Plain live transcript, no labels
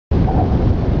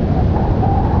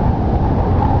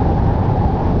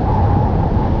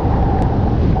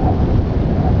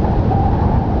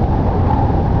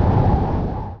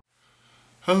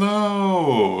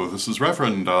Hello, this is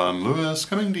Reverend Don Lewis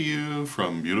coming to you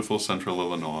from beautiful central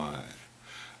Illinois.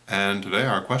 And today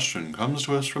our question comes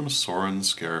to us from Soren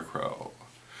Scarecrow.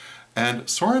 And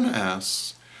Soren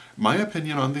asks my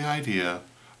opinion on the idea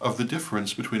of the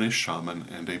difference between a shaman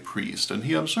and a priest, and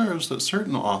he observes that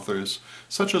certain authors,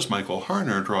 such as Michael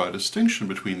Harner, draw a distinction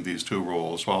between these two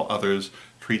roles, while others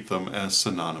treat them as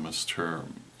synonymous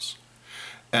terms.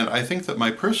 And I think that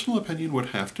my personal opinion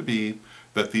would have to be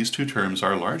that these two terms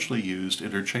are largely used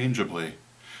interchangeably,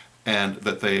 and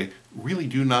that they really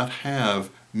do not have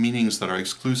meanings that are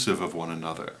exclusive of one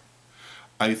another.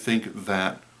 I think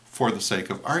that, for the sake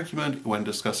of argument, when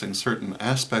discussing certain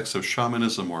aspects of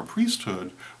shamanism or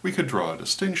priesthood, we could draw a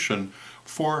distinction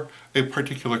for a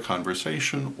particular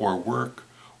conversation or work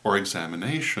or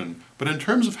examination, but in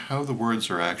terms of how the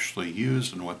words are actually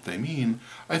used and what they mean,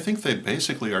 I think they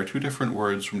basically are two different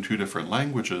words from two different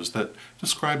languages that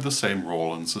describe the same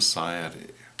role in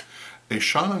society. A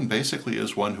shaman basically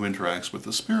is one who interacts with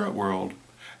the spirit world,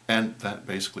 and that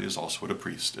basically is also what a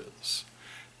priest is.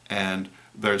 And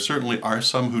there certainly are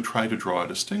some who try to draw a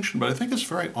distinction, but I think it's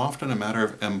very often a matter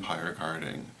of empire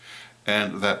guarding,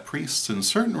 and that priests in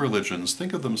certain religions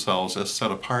think of themselves as set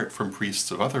apart from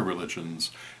priests of other religions,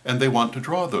 and they want to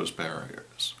draw those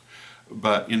barriers.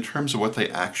 But in terms of what they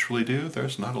actually do,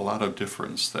 there's not a lot of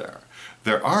difference there.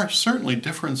 There are certainly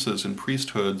differences in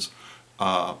priesthoods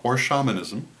or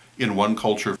shamanism in one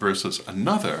culture versus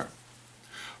another,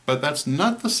 but that's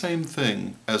not the same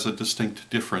thing as a distinct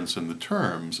difference in the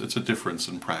terms. It's a difference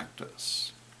in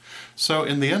practice. So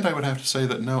in the end, I would have to say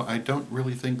that no, I don't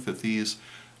really think that these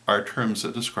are terms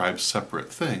that describe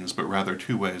separate things, but rather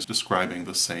two ways describing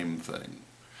the same thing.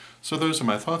 So those are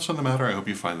my thoughts on the matter. I hope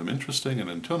you find them interesting, and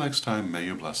until next time, may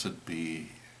you blessed be.